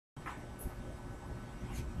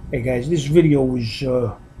Hey guys, this video is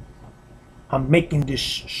I'm making this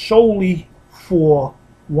solely for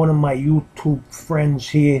one of my YouTube friends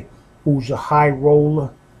here who's a high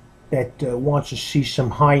roller that wants to see some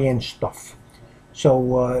high-end stuff.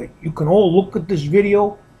 So you can all look at this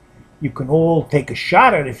video, you can all take a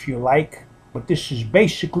shot at it if you like, but this is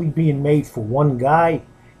basically being made for one guy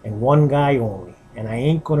and one guy only, and I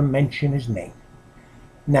ain't gonna mention his name.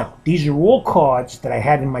 Now, these are all cards that I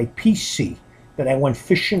had in my PC that I went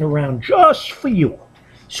fishing around just for you.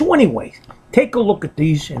 So anyway, take a look at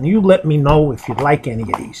these and you let me know if you'd like any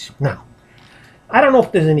of these. Now, I don't know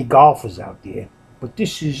if there's any golfers out there, but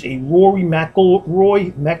this is a Rory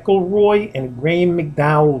McIlroy and Graham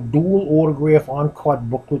McDowell dual autograph on-card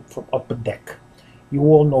booklet from Upper Deck. You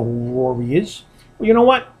all know who Rory is. Well, you know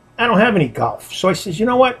what? I don't have any golf. So I says, you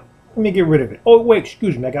know what? Let me get rid of it. Oh, wait,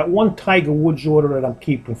 excuse me. I got one Tiger Woods order that I'm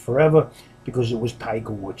keeping forever because it was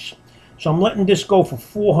Tiger Woods. So I'm letting this go for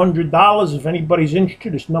 $400. If anybody's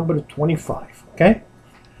interested, it's number to 25. Okay?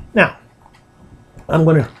 Now,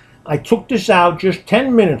 I took this out just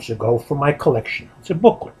 10 minutes ago for my collection. It's a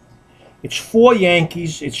booklet. It's 4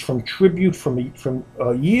 Yankees. It's from tribute from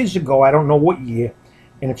years ago. I don't know what year.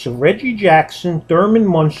 And it's a Reggie Jackson, Thurman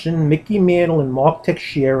Munson, Mickey Mantle, and Mark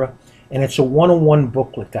Teixeira. And it's a 101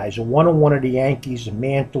 booklet, guys. A 101 of the Yankees, a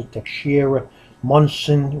Mantle, Teixeira,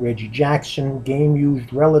 Munson, Reggie Jackson, game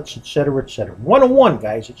used relics, etc., etc. 101,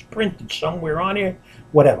 guys. It's printed somewhere on here.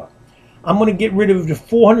 Whatever. I'm going to get rid of the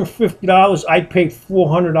 $450. I paid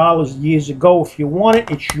 $400 years ago. If you want it,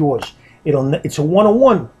 it's yours. It's a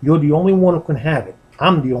 101. You're the only one who can have it.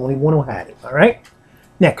 I'm the only one who had it. All right?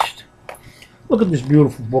 Next. Look at this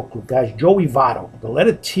beautiful booklet, guys. Joey Votto. The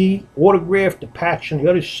letter T, autographed, the patch on the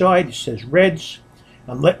other side. It says Reds.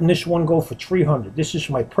 I'm letting this one go for $300. This is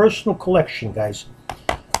my personal collection, guys.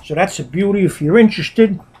 So that's a beauty if you're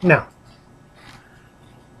interested. Now,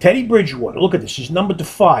 Teddy Bridgewater. Look at this. He's numbered to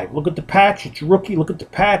 5. Look at the patch. It's a rookie. Look at the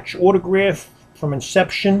patch. Autograph from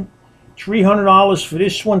inception. $300 for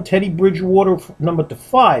this one. Teddy Bridgewater, numbered to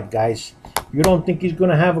 5, guys. You don't think he's going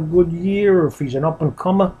to have a good year or if he's an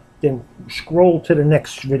up-and-comer, then scroll to the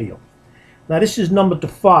next video. Now, this is numbered to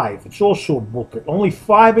 5. It's also a booklet. Only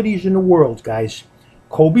 5 of these in the world, guys.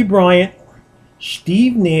 Kobe Bryant,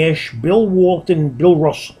 Steve Nash, Bill Walton, and Bill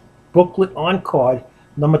Russell. Booklet on card,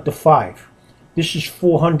 numbered to 5. This is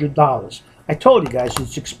 $400. I told you guys,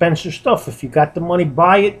 it's expensive stuff. If you got the money,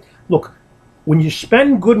 buy it. Look, when you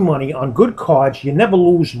spend good money on good cards, you never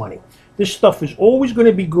lose money. This stuff is always going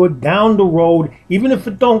to be good down the road. Even if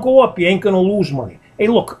it don't go up, you ain't going to lose money. Hey,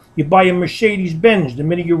 look, you buy a Mercedes-Benz. The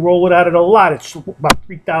minute you roll it out of the lot, it's about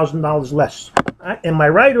 $3,000 less. Am I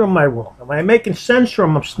right or am I wrong? Am I making sense or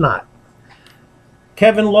am I snot?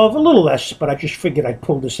 Kevin Love, a little less, but I just figured I'd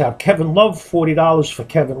pull this out. Kevin Love, $40 for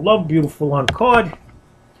Kevin Love. Beautiful on card.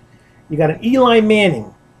 You got an Eli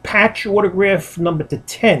Manning patch autograph number to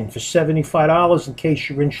 10 for $75 in case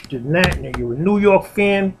you're interested in that. Now, you're a New York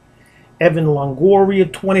fan. Evan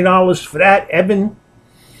Longoria, $20 for that. Evan,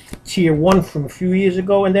 Tier 1 from a few years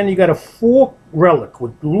ago. And then you got a 4 relic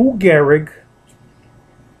with Lou Gehrig,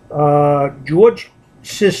 George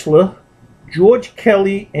Sisler, George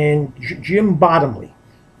Kelly, and Jim Bottomley.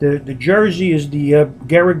 The jersey is the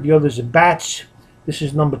Gehrig, the other's the Bats. This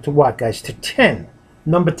is number to what, guys? To 10.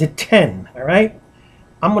 Number to 10, all right?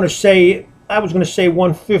 I was going to say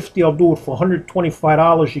 $150. I'll do it for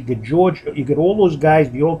 $125. You get George, you get all those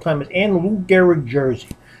guys, the old timers, and Lou Gehrig jersey.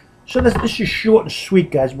 So this is short and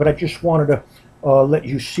sweet, guys, but I just wanted to let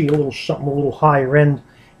you see a little something a little higher end.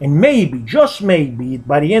 And maybe, just maybe,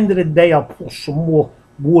 by the end of the day, I'll pull some more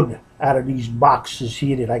wood out of these boxes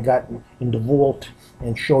here that I got in the vault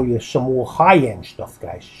and show you some more high-end stuff,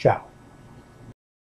 guys. Ciao.